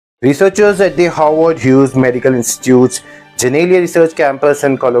Researchers at the Harvard Hughes Medical Institute's Genelia Research Campus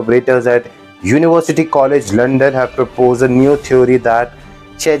and collaborators at University College London have proposed a new theory that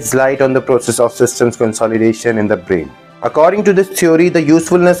sheds light on the process of systems consolidation in the brain. According to this theory, the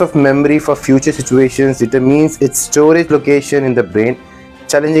usefulness of memory for future situations determines its storage location in the brain,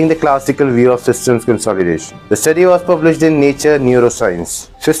 challenging the classical view of systems consolidation. The study was published in Nature Neuroscience.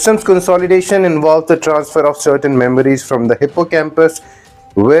 Systems consolidation involves the transfer of certain memories from the hippocampus,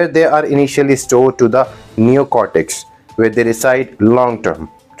 where they are initially stored, to the neocortex, where they reside long term.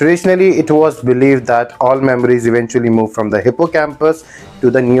 Traditionally, it was believed that all memories eventually move from the hippocampus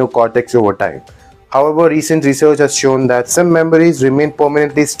to the neocortex over time. However, recent research has shown that some memories remain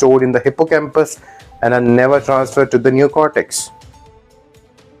permanently stored in the hippocampus and are never transferred to the neocortex.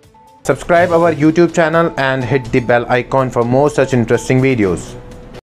 Subscribe our YouTube channel and hit the bell icon for more such interesting videos.